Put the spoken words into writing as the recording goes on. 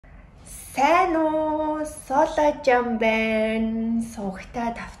Сайн уу? Соло жам байна.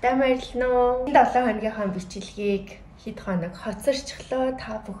 Суугтаа тавтай морилно. 7 хоногийнхаа бичлэгийг хэд хоног хоцорчлоо.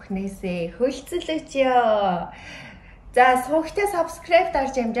 Та бүхнээсээ хөлцөлөөчё. За суугтаа subscribe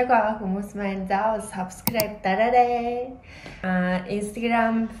дарж амжааг байгаа хүмүүс маань заавал subscribe дараарай.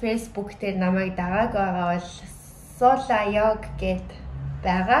 Instagram, Facebook дээр намайг дагааг байгаа бол Solajog гэд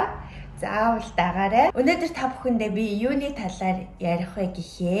байгаа. Заавал дагаарай. Өнөөдөр та бүхэндээ би юуны талаар ярих вэ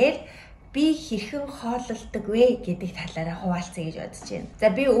гэхээр би хэрхэн хооллодог вэ гэдэг талаараа хуваалцъя гэж бодож байна. За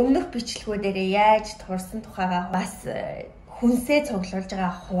би өмнөх бичлэгүүдээр яаж турсан тухайгаа бас хүнсээ цуглуулж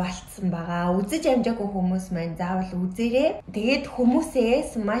байгаа хуваалцсан байгаа. Үзэж амжаагүй хүмүүс маань заавал үзээрэй. Тэгээд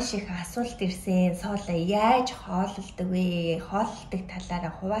хүмүүсээс маш их асуулт ирсэн. Соло яаж хооллодог вэ? Хооллолдог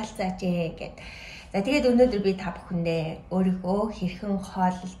талаараа хуваалцаач гэд. За тэгээд өнөөдөр би та бүхэндээ өөрийгөө хэрхэн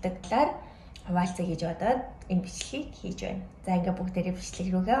хооллодог талаар хуваалцъя гэж бодоод энэ бичлэгийг хийж байна. За ингээ бүгдээрээ бичлэг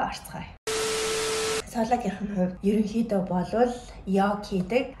рүүгээ орцгоё. Сологийн хувьд ерөнхийдөө болвол йог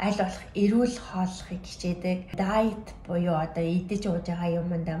хийдэг, аль болох эрүүл хооллохыг хичээдэг, дайет буюу одоо идэж ууж байгаа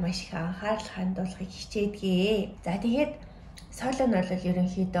юмдаа маш их анхаарал хандуулахыг хичээдэг. За тэгээд соло нь бол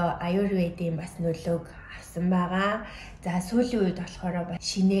ерөнхийдөө аюурведийн бас нөлөөг авсан байгаа. За сүүлийн үед болохоор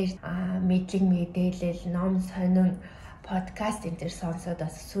шинээр мэдлэг мэдээлэл, ном сонин, подкаст энэ төр сонсоод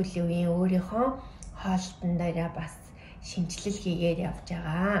бас сүүлийн үеийн өөрийнхөө хоолтон дээр бас шинжилэл хийгээд явж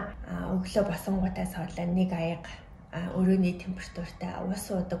байгаа. Өглөө босонгуудаа солоо нэг аяга өрөөний температуртай ус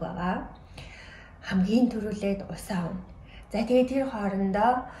уудаг байгаа. Хамгийн түрүүлээд усаа ууна. За тэгээд тэр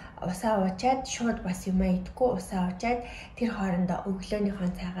хоорондоо усаа уучаад шууд бас юм идэхгүй усаа уучаад тэр хоорондоо өглөөнийхөө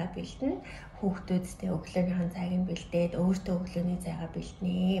цайгаа бэлдэнэ. Хүүхдүүдтэй өглөөнийхөө цайг бэлдээд өөртөө өглөөний цайгаа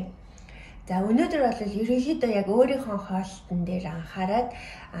бэлдэнэ. За өнөөдөр бол ерөнхийдөө яг өөрийнхөө хоолтон дээр анхаарад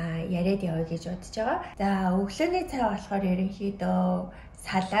яриад явъя гэж бодож байгаа. За өглөөний цай болохоор ерөнхийдөө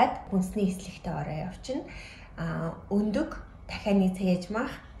салаад хүнсний эслэгтэй ороо явчихна. Өндөг дахианы цээж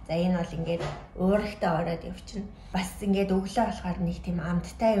мах. За энэ бол ингээд уурахтай ороод явчихна. Бас ингээд өглөө болохоор нэг тийм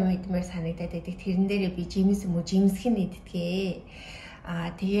амттай юм идмээр санагдаад байдаг. Тэрэн дээрээ би жимс юм уу жимсхэн иддэгэ.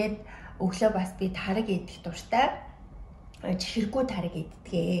 Тэгээд өглөө бас би тараг идэх дуртай. Чихэргүй тараг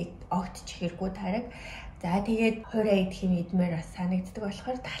иддэгэ. Огт чихэргүй тараг. За тэгээд хуурай идэх юм идмээр бас санагддаг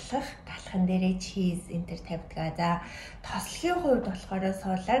болохоор талхан дээрээ чиз энэ төр тавьдаг. За тослогийн хувьд болохоор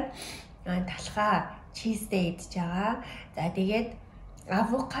суулаа талхаа чизтэй идж байгаа. За тэгээд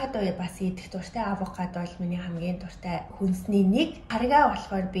авокадо бас идэх дуртай. Авокадо бол миний хамгийн дуртай хүнсний нэг. Таргаа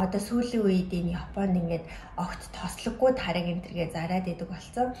болохоор би одоо сүүлийн үед энэ Японд ингээд огт тослоггүй тараг энэ төргээ зараад идэг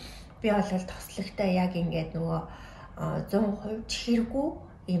болсон. Би бол тослогтой яг ингээд нөгөө 100% чихэргүй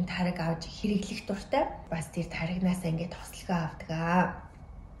ийм тараг авч хэрэглэх дуртай. Бас тэр тарагнаас ингээд тослогоо авдаг.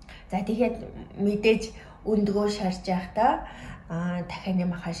 За тэгээд мэдээж өндгөө шарж байхдаа дахианы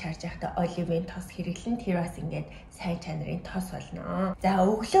махаа шарж байхдаа оливын тос хэрэглэн тэр бас ингээд сайн чанарын тос болно. За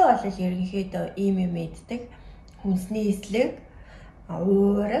өглөө бол ерөнхийдөө ийм юм иддэг. Хүнсний эслэг,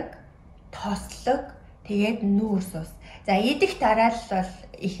 уураг, тослог, тэгээд нүүрс ус. За идэх дараа л бол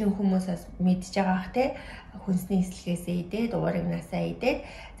ихэнх хүмүүс бас мэдж байгаа бах те хүнсний эслэгээсээ идээд уурагнасаа идээд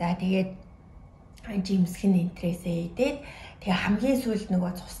за тэгээд жимсхэн энтрээсээ идээд тэгээ хамгийн сүүлд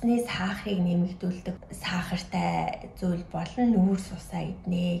нөгөө цусны сахарыг нэмэгдүүлдэг сахартай зүйл болон нүүрс усаа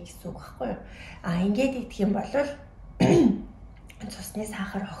иднэ гэсэн үг байхгүй юу? Ингээд идэх юм бол цусны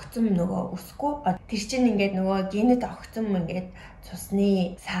сахар огцом нөгөө өсөхгүй. Тэр чинь ингээд нөгөө генет огцом ингээд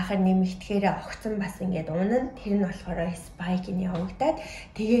цусны сахар нэмэгдэхээр огцом бас ингээд унана. Тэр нь болохоор спайк нь явагдаад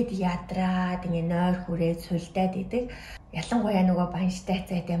тэгээд ядраад ингээд нойр хүрээд сулдаад идэг. Ялангуяа нөгөө банштай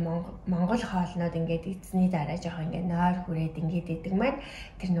цайтай Монгол хоолнууд ингээд эзний дараа жоох ингээд нойр хүрээд ингээд идэг маань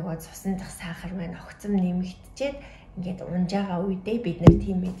тэр нөгөө цусан дах сахар маань огцом нэмэгдчихэд ингээд унж байгаа үедээ бид нар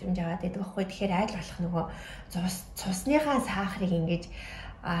тийм мэдрэмж аваад байдаг байхгүй. Тэгэхээр аль болох нөгөө цусныхаа сахарыг ингэж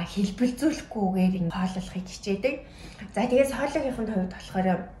хэлбэлзүүлэхгүйгээр ингэ хооллохыг хичээдэг. За тэгээд соологийн хувьд болохоор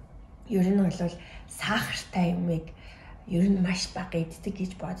ер нь бол сахартай юмыг ер нь маш бага иддэг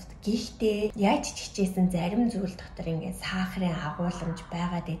гэж боддог. Гэхдээ яаж ч хичээсэн зарим зүйл дотор ингээд сахарын агуулмж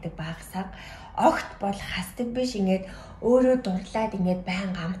байгаад идэг багасаг. Огт бол хасдаг биш ингээд өөрөө дурлаад ингээд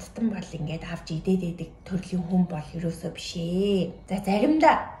байн гамттан бол ингээд авч идээд идэг төрлийн хүн бол ерөөсөө биш ээ. За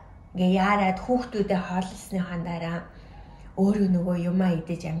заримдаа ингээд яарад хүүхдүүдэд хооллосныхаа дараа өөрөө нөгөө юмаа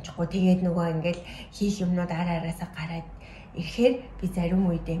идэж амжихгүй тэгээд нөгөө ингээд хийх юмнууд араараасаа гараад ирэхээр би зарим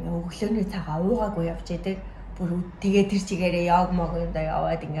үедээ ингээд өглөөний цагаа уугаагүй явж идэг. Бүр тэгээд тэр чигээрээ йог мог юмдаа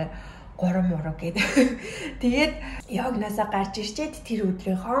яваад ингээд 3 мураг гэдэг. Тэгээд йогнасаа гарч ирчээд тэр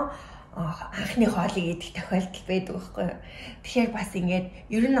өдрийнхөө анхны хоолыг идэх тохиолдол байдаг байхгүй юу. Тэгэхээр бас ингээд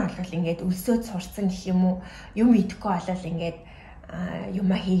ер нь бол ингээд өлсөөд сурцсан гэх юм уу юм идэхгүй болол ингээд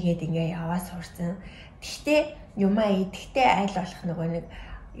юмаа хийгээд ингээ яваа сурсан. Гэхдээ юмаа идэхдээ айл болох нөгөө нэг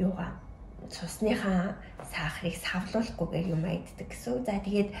юугаа цусныхаа сахарыг савлуулахгүйгээр юмаа иддэг гэсэн. За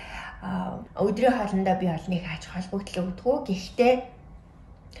тэгээд өдрийн хоолндоо би олныг аж холбогдол өгдөггүй. Гэхдээ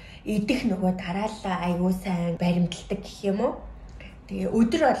идэх нөгөө дараалал айгуу сайн баримталдаг гэх юм уу. Тэгээ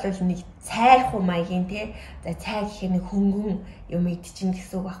өдөр бол нэг цайрах маягийн тий. За цай гэхээр нэг хөнгөн юм идчихнэ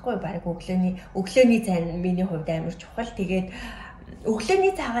гэсэн үг байхгүй юу? Бараг өглөөний цай миний хувьд амар чухал. Тэгээд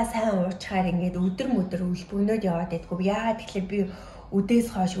өглөөний цайгаа сайн уучахаар ингээд өдөр мөдөр үлбгнөөд яваад байдгүй. Яагаад тэгэхээр би өдөөс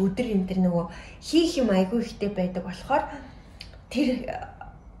хойш өдөр энэ төр нөгөө хийх юм айгүй ихтэй байдаг болохоор тэр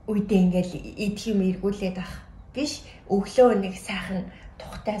үедээ ингээд идэх юм эргүүлээд ах биш. Өглөө нэг сайхан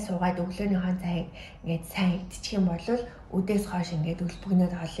тухтай суугаад өглөөнийхөө цайг ингээд сайн идчих юм бол өдөөс хойш ингээд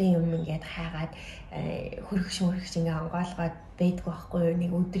үлбгнөөд олон юм ингээд хаагаад хөргөж ингээд онгоолгоод байдгүй байхгүй юу?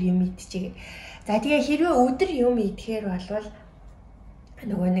 Нэг өдөр юм идчихээ. За тэгээ хэрвээ өдөр юм идэхээр болвол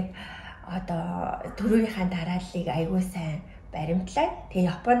нөгөө нэг одоо төрөөрийнхаа дарааллыг аягүй сайн баримтлаад тэгээ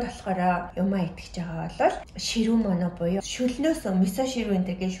Японд болохоор юмаа итгэж байгаа бол ширүү моно буюу шүлнөөс мисо ширүү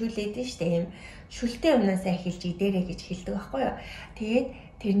энэ гэж шүлээд штэ юм шүлтэй юмнаас эхэлж идэрэ гэж хэлдэг байхгүй юу. Тэгээд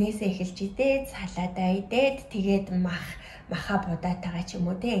тэрнээсээ эхэлж идээд салаадаа идээд тэгээд маха будаатайгаа ч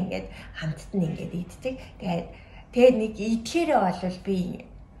юм уу те ингээд хамтд нь ингээд иддэг. Тэгээд нэг идэхээрээ бол би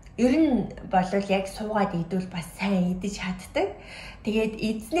ер нь болвол яг суугаад идвэл бас сайн идэж чаддаг. Тэгээд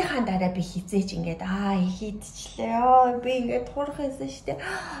эзнийхаа дараа би хизээч ингээд их идчихлээ. Би ингээд хурах байсан штэ.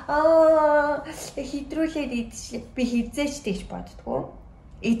 Хитрүүлээд идчихлээ. Би хизээч тэгж боддгоо.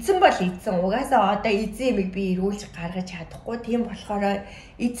 Эзэн бол эзэн. Угаасаа одоо эзэн юмыг би эргүүлж гаргаж чадахгүй. Тийм болохоор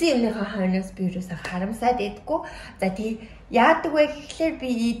эзэн юмныхаа хойноос би юусаа харамсаад идэггүй. За тий яадаг вэ гэхлээр би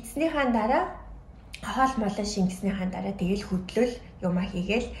эзнийхаа дараа хоол молоо шингэснийхаа дараа тэгэл хөдлөл юмаа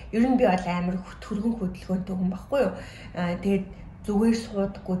хийгээл. Ер нь би бол амар төргөн хөдөлгөөнтэй хүн байхгүй юу. Тэгээд зүгээр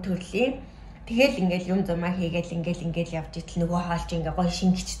суудаггүй төрлийн. Тэгэл ингээл юм зумаа хийгээл ингээл явж идэл нөгөө хаалж ингээ гоё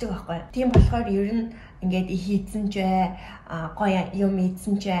шингэцдэг байхгүй. Тийм болохоор ер нь ингээд их эзэнжээ гоё юм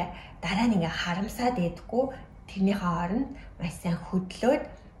эзэнжээ дараа нь ингээ харамсаад идэггүй. Тэрнийхээ оронд маш сайн хөдлөөд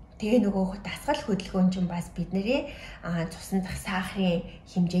тэгээ нөгөө дасгал хөдөлгөөн чинь бас бидний цусан дах сахарын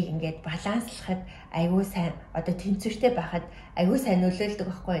хэмжээг ингээд баланслахад аягүй сайн одоо тэнцвэртэй байхад аягүй сайн нөлөөлдөг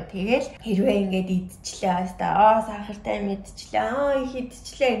байхгүй. Тэгэл хэрвээ ингээд идчихлээ сахартай мэдчихлээ их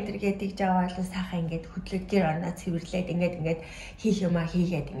идчихлээ энэ төр гэдэг жаа бол сахаа ингээд хөдлөд гэр орноо цэвэрлээд ингээд хийх юмаа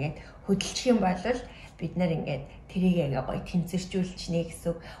хийгээд ингээд хөдөлчих юм бол бид нар ингээд тэрийг ингээ гоё тэнцвэржүүлчихнэ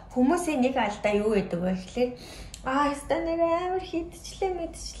гэсэн. Хүмүүсийн нэг алдаа юу гэдэг вэ гэхлээр станаар амар хидчихлээ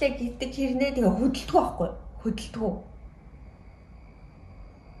мэдчихлээ гэдэг хэрнээ тэгээ хөдөлдөг байхгүй хөдөлдөг.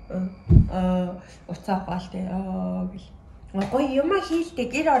 Уцаа гоолтэй гэл. Гоё юмаа хийлдэ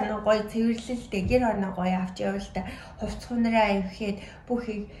гэр орно гоё цэвэрлэлтэй гэр орно гоё авч явалтай хувц хунараа авихэд бүх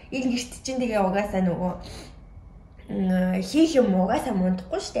энэ гэрт чинь тэгээ угаасаа нөгөө хийх юм угаасаа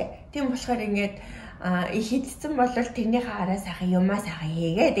мундахгүй штэ. Тийм болохоор ингээд их хидсэн бол тэрнийхээ араа сайхан юмаа сайхан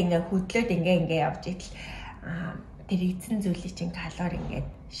хийгээд ингээ хөдлөөд ингээ явж идэл тэр эзэн зүйлийг чинь калори ингээд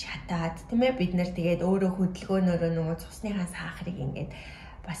шатаад тийм ээ бид нар тэгээд өөрөө хөдөлгөөнөөрөө нөгөө цусныхаа сахарыг ингээд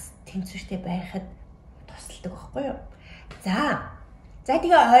бас тэнцвэртэй байхад тусалдаг байхгүй юу. За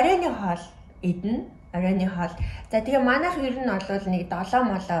тэгээ оройны хоол идэнэ. Оройны хоол. За тэгээ манайх ер нь бол нэг 7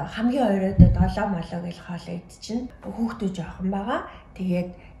 молоо хамгийн оройдоо 7 молоо гэж хоол идчихнэ. Хүүхдүүд жоохон байгаа. Тэгээд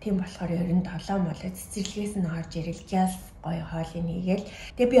тийм болохоор ер нь 7 молоо цэцэрлэгээс нь орж ирэл гяс гоё хоолыг хийгээл.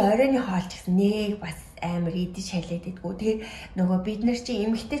 Тэгээ би оройны хоол ч гэсэн нэг бас амар идэж шалээд идэггүй. Тэгээ нөгөө бид нар чинь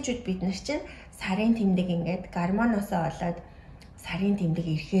эмэгтэйчүүд бид нар чинь сарын тэмдэг ингээд гормоноосоо болоод сарын тэмдэг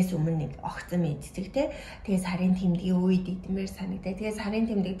ирэхээс өмнө нэг огцом иддэг те. Тэгээ сарын тэмдгийн үед идмээр санагдаа. Тэгээ сарын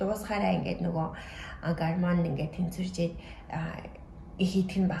тэмдэг дуусахаараа ингээд нөгөө гормон ингээд тэнцвэржээд их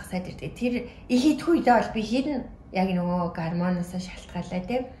идэх нь багасаад ирдэг. Тэр их идэх үедээ бол би хідэн яг нөгөө гормоноосоо шалтгаалаа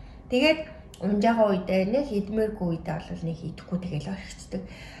те. Тэгээд унжаагаа үедээ нэг идмээргүй үедээ бол нэг идэхгүй тэгэл орхицдаг.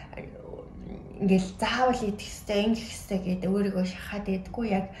 Ингээл заавал идэх хэвээр ингэх хэвээр гэдэг өөрийгөө шахаад идэггүй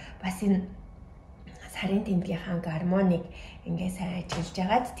яг бас энэ сарын тэмдгийнхаа гормоныг ингээ сайн ажиллаж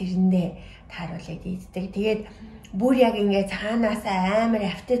агаад тэрэндээ тааруулаад иддэг. Тэгээд бүр яг ингээ цаанаасаа амар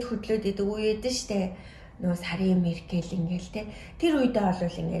автад хөдлөөд идэг үе эдэн штэ. Нөө сарын меркел ингээл те. Тэр үедээ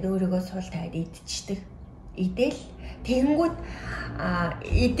бол ингээ өөрийгөө суул таад идчихдэг. Идэл тэгэнгүүт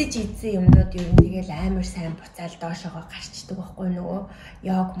идэж идсэн юмнууд ер нь тэгэл амар сайн буцаал доошоогоо гарчдаг байхгүй нөгөө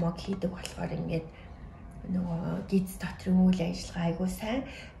йог мог хийдэг болохоор ингээд нөгөө гиз дотрын үйл ажиллагаа айгуу сайн.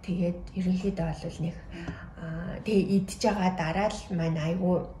 Тэгээд ерөнхийдөө бол нэг тэгээ идж байгаа дараа л маань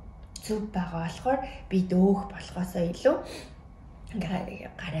айгуу зүв байгаа болохоор би дөөх болохоосоо илүү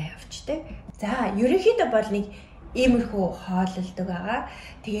гараа явчдаг. За ерөнхийдөө бол нэг Иймэрхүү хооллдог байгаа.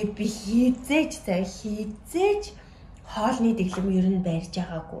 Тэгээд би хийзээж хоолны дэглэм ер нь барьж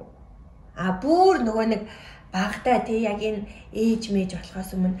байгаагүй. Бүр нөгөө нэг багтаа тий яг энэ ээж мэж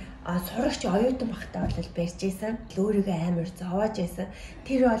болохоос өмнө сурагч оюутан багтаа бол барьж ийсэн. Өөрийгөө амар зовоож ийсэн.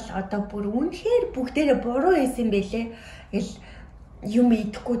 Тэр бол одоо бүр үнэхээр бүгдээрээ буруу хийсэн байлээ. Ингээл юм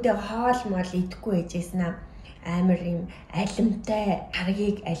идэхгүй дээ хоол мол идэхгүй байжсэн аа. Амар юм алимтай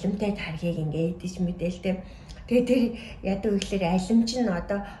таргийг ингээ идэж мэдээлтэй. Тэгээ тэр ядуу ихлээр алимч нь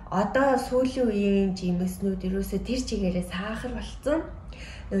одоо сүүлийн үеийн жимснүүд ерөөсөө тэр чигээрээ сахар болцсон.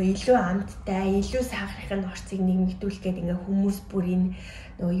 Нөгөө илүү амттай, илүү сахарын орцыг нэмэгдүүлэх гээд ингээ хүмүүс бүр энэ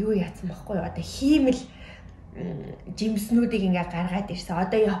нөгөө юу яатсан баггүй юу? Одоо хиймэл жимснүүдийг ингээ гаргаад ирсэн.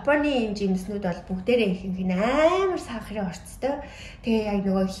 Одоо Японы энэ жимснүүд бол бүгдээрээ ихэнх нь амар сахарын орцтой. Тэгээ яг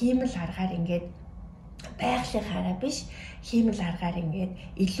нөгөө хиймэл аргаар ингээд байгалийнхаараа биш, хиймэл аргаар ингээд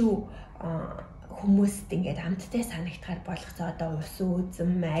илүү хүмүүст ингээд амттай санагдахаар болгоцоо. Одоо усан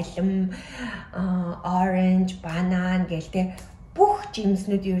үзэм, алим, оранж, банан гэлтэй бүх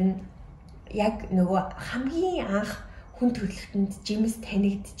жимснүүд ер нь яг нөгөө хамгийн анх хүн төрөлхтөнд жимс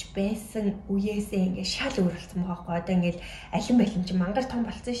танигдж байсан үеэсээ ингээд шал өөрчлөлтсөн байгаа байхгүй. Одоо ингээд алим чи мангар том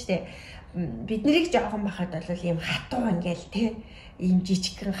болсон шүү дээ. Бид нарыг жоохон бахад бол ийм хатуу ингээл те ийм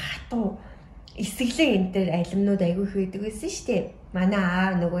жижигхэн хатуу эсэглэн энэ төр алимнууд айгүй их байдаг байсан шүү дээ. Манай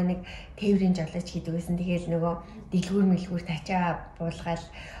аав нөгөө нэг тээврийн жолооч хийдэг байсан. Тэгээл нөгөө дэлгүүр тачаа буулгаал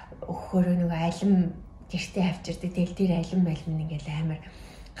өгөхөөрөө нөгөө алим гэртээ авчирдаг. Тэгэл тэр алим ингээл амар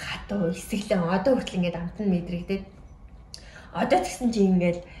хатуу эсэглэн одоо хүртэл ингээд амтан мэдрэгдээд одоо тэгсэн чи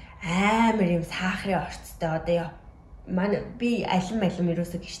ингээл амар юм сахарын орцтой. Одоо манай би алим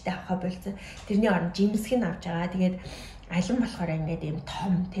ерөөсөө гэртээ авахаа болцсон. Тэрний оронд жимсгэн авч байгаа. Тэгээд алим болохоор ингээд юм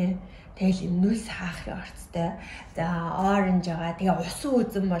том тий. Тэгэл юм нүл сахарын орцтой. За оранж байгаа. Тэгээ усан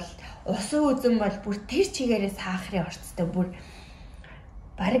үзэм бол бүр тэр чигээрээ сахарын орцтой. Бүр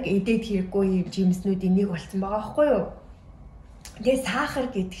бараг эдээд хэрэггүй юм жимснүүдийн нэг болсон байгаа байхгүй юу? Тэгээ сахар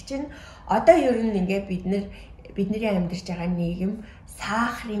гэдэг чинь одоо ер нь ингээд бидний амьдарч байгаа нийгэм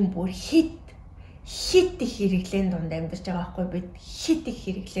сахарын бүр хит их хэрэглэн дунд амьдарч байгаа байхгүй бид хит их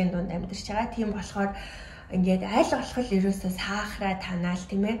хэрэглэн дунд амьдарч байгаа. Тийм болохоор ингээд аль болох ерөөсөө сахараа танаал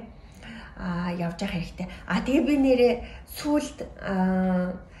тийм ээ явж явах хэрэгтэй. Тэгээ би нэрээ сүүлд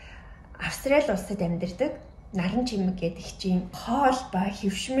Австрали улсад амьдардаг наран чимэг гэдэг чинь хоол ба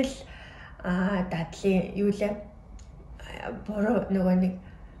хөвшмөл дадлын юу лээ буруу нөгөө нэг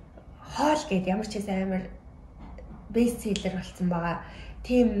хоол гэдэг ямар ч хэсэг амар бестселлер болсон байгаа.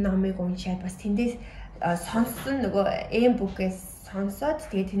 Тим номыг уншаад бас тэндээс сонссон нөгөө e-book-ээс сонсоод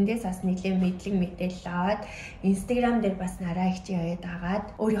тэгээд тэндээс бас нэлээд мэдээлэл аваад Instagram дээр бас нараа хичээгээд агаад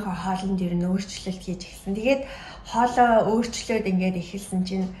өөрийнхөө хоолнд ер нь өөрчлөлт хийж эхэлсэн. Тэгээд хоолоо өөрчлөөд ингээд эхэлсэн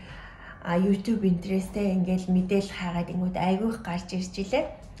чинь YouTube интересттэй ингээд мэдээлэл хаагаад ингүүд айгүйх гарч ирж илээ.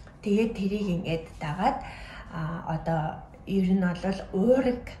 Тэгээд тэрийг ингээд дагаад одоо ер нь бол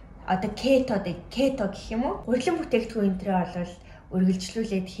уурэг одоо кето гэх юм уу? Урилан бүтээгдэхүүн энэ төрөө бол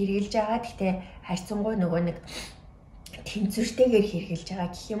үргэлжлүүлээд хэрэгжилж байгаа. Гэхдээ харьцангуй нөгөө нэг тэнцвэртэйгээр хэрэгжилж байгаа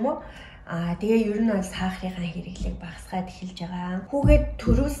гэх юм уу? Тэгээ ер нь бол сахарынхаа хэрэглээг багасгаад эхэлж байгаа. Хүүгээд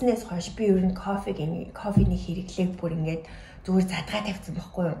төрүүлснээс хойш би ер нь кофений хэрэглээг бүр ингээд зүгээр задгаа тавьсан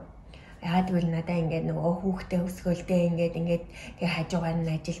байхгүй юу? Яагаад гэвэл надаа ингээд нөгөө хүүхдээ өсгөөлдөө ингээд тэгээ хажуугаар нь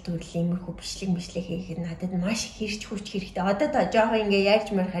ажил төрлийн иймэрхүү бичлэг хийхэд надад маш их хэрч хүч хэрэгтэй. Одоо та жоохон ингээд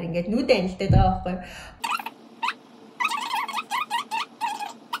ярьж марахаар ингээд нүд анилтаад байгаа байхгүй юу?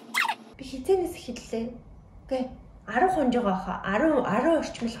 Би хизэнээс эхэллээ. Гэ 10 хонжоо хаа 10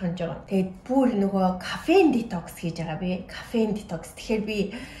 орчмол хонжоо. Тэгээд бүр нөгөө кафеин детокс хийж байгаа би. Кафеин детокс. Тэгэхээр би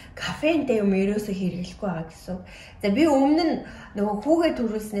кафентэй юм ерөөсөө хэрэглэхгүй байгаа гэсэн. За би өмнө нь нөгөө хүүгээ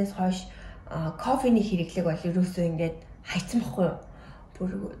төрүүлснээс хойш кофений хэрэглээг бол ерөөсөө ингээд хайцсан байхгүй юу? Бүр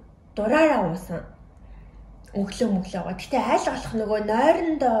дураараа уусан. Өглөө. Гэтэ аль болох нөгөө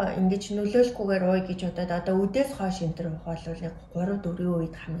нойрондоо ингэж нөлөөлөхгүйгээр ууй гэж бодоод одоо үдээс хойш энэ төр уухвал 3-4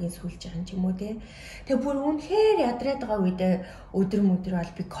 үед хамгийн сүүлж байгаа юм уу те. Тэгээ бүр үнэхээр ядраад байгаа үед өдөр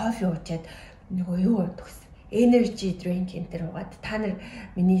бол би кофе уучаад нөгөө юу уудаг гэсэн. Energy drink энэ төр угаад та нар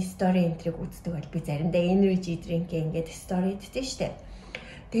миний story энтрийг үздэг бол би заримдаа energy drink ингээд story дтэй штэ.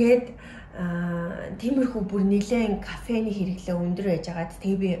 Тэгээд тиймэрхүү бүр нэлээд кафений хэрэглээ өндөр байж байгаад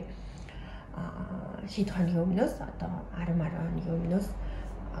тэгээ би хэд хоногийн өмнөөс одоо 10 хоногийн өмнөөс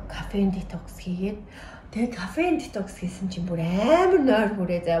кафеин детокс хийгээд тэгээ кафеин детокс хийсэн чинь бүр амар нойр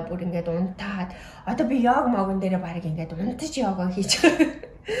хүрээ заа бүр ингээд унтаад одоо би йог могон дээр баг ингээд унтаж йога хийж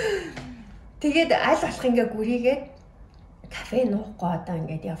тэгээд аль болох ингээд гүрийгээд кафе нуухгүй одоо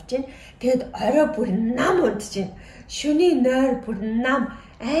ингээд явж гин тэгээд орой бүр нам унтж гин шөнийн нойр бүр нам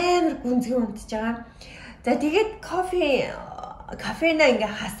амар гүнзгий унтж байгаа За тэгээд кафена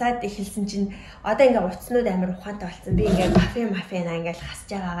ингээ хасаад эхэлсэн чинь одоо ингээ утаснууд амар ухаантай болсон. Би ингээ мафена ингээ хасж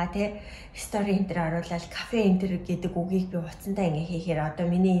байгаагаа тий стори энэ төр оруулаад кафе энэ төр гэдэг үгийг би утсандаа ингээ хийхээр одоо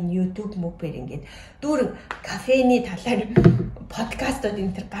миний энэ YouTube мөвээр ингээ дүүрэн кафений талаар подкастууд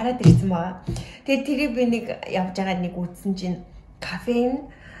энэ төр гараад ирсэн байгаа. Тэгээд тэрийг би нэг явж байгаа нэг үзсэн чинь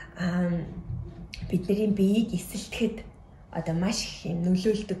кафеин бидний биеийг эсэлдэхэд одоо маш их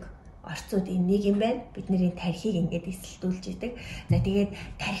нөлөөлдөг орцуудын нэг юм байна. Бидний тархийг ингээд эсэлдүүлж идэг. За тэгээд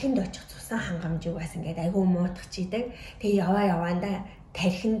тархинд очих цусан хангамжийг бас ингээд айгүй муутгах идэг. Тэгээ яваандаа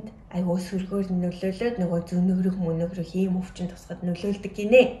тархинд айгүй сөргөөр нөлөөлөд нөгөө зөнөгрөх ийм өвчин тусгад нөлөөлдөг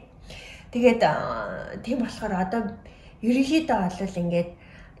гинэ. Тэгээд тийм болохоор одоо ерөнхийдөө бол ингээд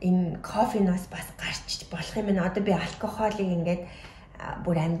энэ кофеноос бас гарч болох юм байна. Одоо би алкохолыг ингээд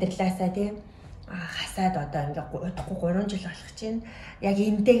бүр амьдралаасаа тийм хасаад одоо ингээ удахгүй 3 жил болох чинь яг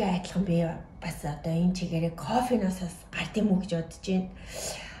энэтэйгээ адилхан би бас одоо энэ чигээрээ кофеноос гард юм уу гэж бодож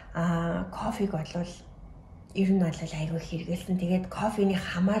байна. Кофег бол ер нь бол айгүй хэрэгэлсэн. Тэгээд кофений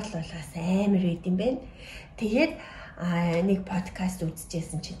хамаарлал бол бас амар байд юм байна. Тэгээд нэг подкаст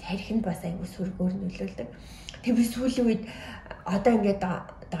үзчихсэн чинь тархинд бас айгүй сүргөөр нөлөөлдөг. Тэг би сүүлийн үед одоо ингээд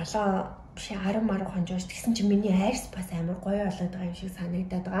 7 биш 10 хонжоош тэгсэн чинь миний айрс бас амар гоё болоод байгаа юм шиг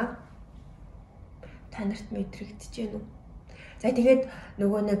санагдаад байгаа. Та нарт мэдрэгдэж байна уу? За тэгээд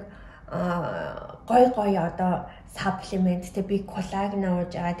нөгөө нэг гой одоо саплимент тэ би коллаген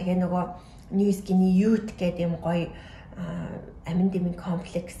ууж байгаа. Тэгээ нөгөө ньюскиний ют гэдэг юм гоё амин дэмэн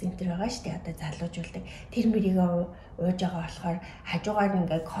комплекс энэ төр байгаа шүү дээ. Одоо залуужуулдаг. Тэр мөрийг ууж байгаа болохоор хажуугаар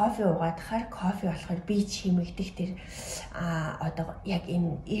ингээ кофе уугаад хахаар кофе болохоор бие чимэгдэх тэр одоо яг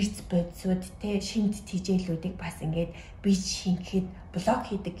энэ эрс бодисууд те шимт тижээлүүдийг бас ингээд бие шингэхэд блок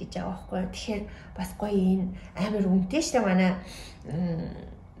хийдэг гэж байгаа байхгүй. Тэгэхээр бас гоё энэ амар үнэтэй шүү дээ манай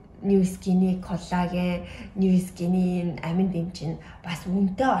ньюскиний коллаген, ньюскиний амин дэмчин бас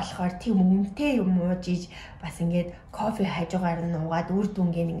үнэтэй болохоор тийм үнэтэй юм ууж иж бас ингээд кофе хажуугаар нь уугаад үр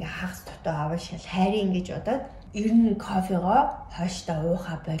дүнгийн ингээ хагас дотоо аваашаал хайрын гэж бодоод ер нь кофего хойштоо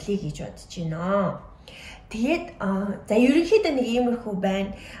ууха болиё гэж бодож байна. Тэгээд за ерөнхийдөө нэг иймэрхүү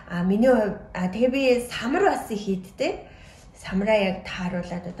байна. Миний хувьд тэгээ би самар бас хийдтэй. Самраа яг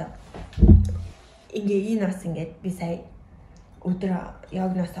тааруулаад одоо ингээ энэ бас ингээд би сая өдөр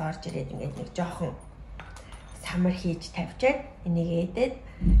йогноос орж ирээд ингээд нэг жоохон самар хийж тавьчаад энийг ээдээд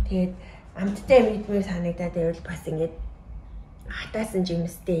тэгээд амттай мэдмээр санагдаад байвал бас ингээд хатаасан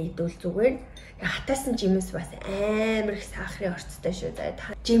жимстэй идүүл зүгээр. Хатаасан жимс бас амар их сахарын орцтой шүү дээ.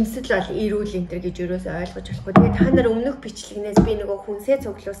 Жимсэл бол эрүүл энтер гэж юусоо ойлгож болохгүй. Тэгээд та нар өмнөх бичлэгнээс би нөгөө хүнсээ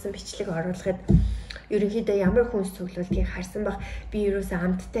цуглуулсан бичлэг оруулахад ерөнхийдөө ямар хүнс цуглуулдгийг харсан баг. Би юусоо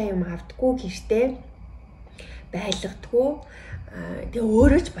амттай юм авдаггүй гэртээ байлгадаггүй. Тэгээ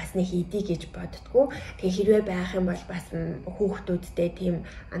өөрөө ч бас нэг идий гэж боддгоо. Тэгээ хэрвээ байх юм бол бас хүүхдүүдтэй тийм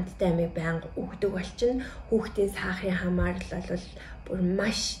амттай амийг байнга өгдөг болчин. Хүүхдийн сахарын хамаарлал бол бүр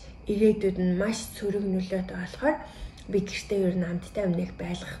маш ирээдүйд нь маш сөрөг нөлөөтэй болохоор би гэртээ ер нь амттай амныг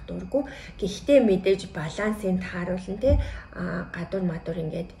байлгах дурггүй. Гэхдээ мэдээж балансыг тааруулна те гадуур мадуур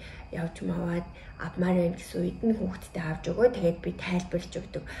ингээд явж маваад авмаар байна гэсэн үед нь хүүхдтэй авч өгөө. Тэгээд би тайлбарлаж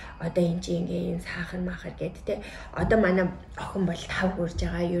өгдөг. Одоо энэ чинь ингээ юм сахар махар гэд те. Одоо манай охин бол 5 хүрж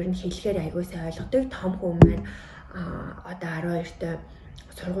байгаа. Ер нь хэлэхээр аягуулсаа ойлгодог. Том хүн маань одоо 12-той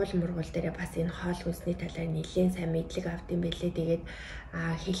сургууль мургуул дээр бас энэ хоол хүнсний талаар нэлээд сайн мэдлэг авдсан байлээ. Тэгээд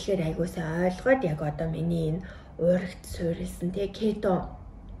хэлэхээр аягуулсаа ойлгоод яг одоо миний энэ уурагт суурилсан те кето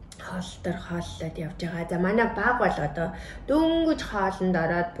хоолтор хооллоод явж байгаа. За манай баг бол одоо дөнгөж хоолнд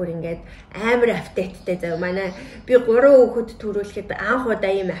ороод бүр ингээд амар аппетиттэй. За манай би 3 хүүхэд төрүүлэхэд анх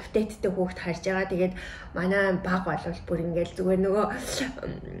удаа ийм аппетиттэй хүүхэд харж байгаа. Тэгээд манай баг бол бүр ингээд зүгээр нөгөө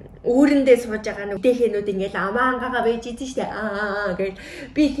үүрэндээ сууж байгаа нүдэхэнүүд ингээд амаангагаа байж идэв штэ. Гэж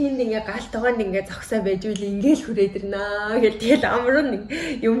би тэнд ингээд галт тогоонд ингээд зогсоо байж үл ингээд хүрээд ирнэ гэж тэгэл амрын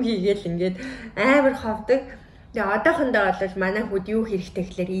юм хийгээл ингээд амар ховдөг. Тэгээ одоохондоо бол манай хүүд юу хэрэгтэй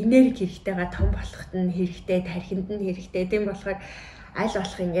гэхээр энерги хэрэгтэйгээ том болоход нь хэрэгтэй, тархинд нь хэрэгтэй. Тийм болохоор аль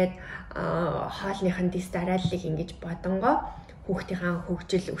болох ингээд хоолныхын дэс дарааллыг ингэж бодонгоо хүүхдийн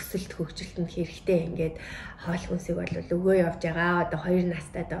хөгжил, өсөлт хөгжилт нь хэрэгтэй ингээд хоол хүнсийг бол өгөө явж байгаа. Одоо 2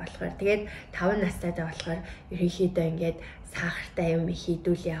 настайдаа болохоор тэгээд 5 настайдаа болохоор ерөнхийдөө ингээд сахартай юм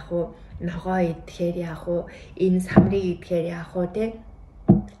хийдүүл яах вэ? Ногоо идэхээр яах вэ? Энэ самрыг идэхээр яах вэ те?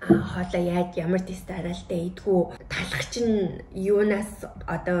 Хоолоо яаж ямар дэс дараалтай идэггүй талах чинь юунаас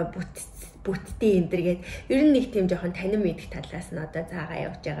одоо бүтдээ эндэргээд ер нь нэг тийм жоохон танин мэдэх талаас нь одоо заагаа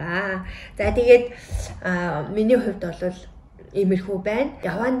явж байгаа. За тэгээд миний хувьд бол иймэрхүү байна.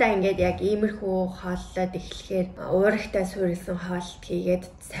 Явандаа ингээд яг иймэрхүү хооллоод эхлэхээр уурагтаа суурилсан хоолт хийгээд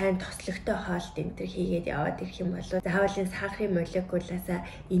сайн тослогтой хоолт энэ төр хийгээд яваад ирэх юм бол заавал энэ сахарын молекулаасаа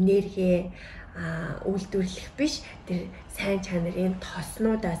энерги үйлдвэрлэх биш, тэр сайн чанарын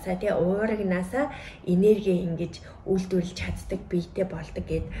тоснуудаасаа тий уурагнаасаа энерги ингэж үйлдвэрлэж чаддаг биетэй болдог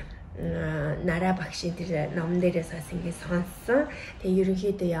гэд нараа багшийн тэр номон дээрээс бас ингэ сонссон. Тэгээ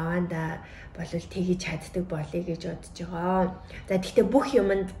ерөнхийдөө явандаа болвол тэгж чаддаг болъё гэж бодож байгаа. За тэгтээ бүх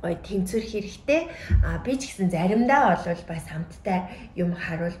юмд гоё тэнцвэрх хэрэгтэй. Би ч гэсэн заримдаа болвол бас хамттай юм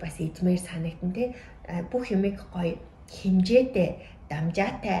харуул бас эзмээр санагдана тий. Бүх юмыг гоё хэмжээтэй,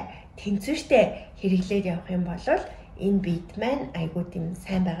 дамжаатай, тэнцвэртэй хэрэглээд явах юм бол энэ биед маань айгуу тийм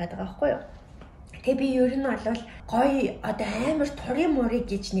сайн байгаад байгаа байхгүй юу? Тэгээ би ер нь бол гоё одоо амар турын мурыг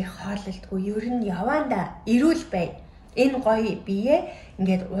гэж нэг хооллолтгүй, ер нь явандаа эрүүл бай. Энэ гоё бие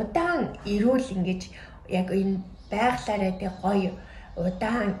ингээд удаан эрүүл ингэж яг энэ байглаараа тэг гоё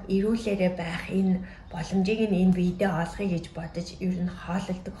удаан эрүүлээрээ байх энэ боломжийг нь энэ биедээ олгоё гэж бодож ер нь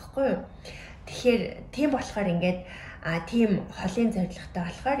хооллолдог байхгүй юу? Тэгэхээр тийм болохоор ингээд тийм холын зорилготой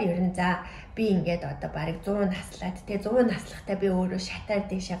болохоор ер нь за би ингээд одоо бараг 100 наслаад те 100 наслахтаа би өөрөө шатаар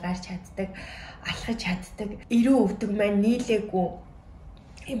дэшээ гарч чаддаг, алхаж чаддаг, эрүү өвдөг маань нийлээгүй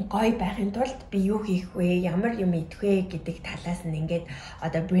юм гоё байхын тулд би юу хийх вэ, ямар юм идэх вэ гэдэг талаас нь ингээд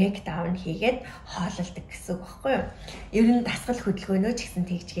одоо брейкдаун хийгээд хооллолдог гэсэн үг байхгүй юу? Ер нь дасгал хөдөлгөөнөө ч гэсэн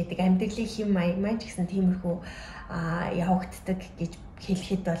тэгж гэдэг, амьдралын хэм маяг маань ч гэсэн тиймэрхүү явагддаг гэж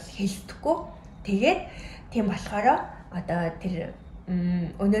хэлэхэд бол хэлсдэхгүй. Тэгээд тийм болохоор одоо тэр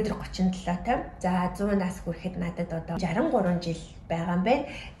өнөөдөр 37 за 100 нас хүрэхэд надад одоо 63 жил байгаа юм байна.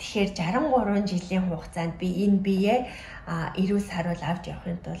 Тэгэхээр 63 жилийн хугацаанд би энэ бие эрүүл саруул авч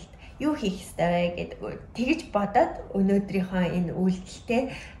явахын тулд юу хийх ёстой вэ гэдэг тэгж бодоод өнөөдрийнхөө энэ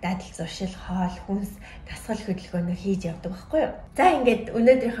үйлдэлтэй дадал зуршил, хоол, хүнс, дасгал хөдөлгөөнөө хийж явдаг байхгүй юу? За ингээд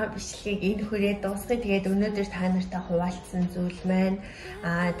өнөөдрийнхөө бичлэгийг энэ хүрээ дуусгая. Тэгээд өнөөдөр та нартай хуваалцсан зүйл маань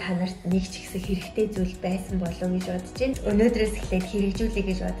та нарт нэг ч ихсэх хэрэгтэй зүйл байсан болов уу гэж бодож байна. Өнөөдрөөс эхлээд хэрэгжүүлэе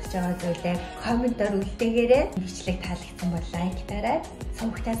гэж бодож байгаа зүйлээ комментоор үлдээгээрэй. Бичлэг таалагдсан бол лайк дараад,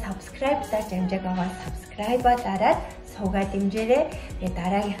 сувгтаа subscribe даж амжааг аваад subscribe-аа дараад суугаа дэмжээрэй. Тэгээ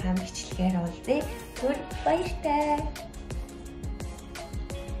дараагийнхаа бичлэгээр уулзъя. Түр баяртай.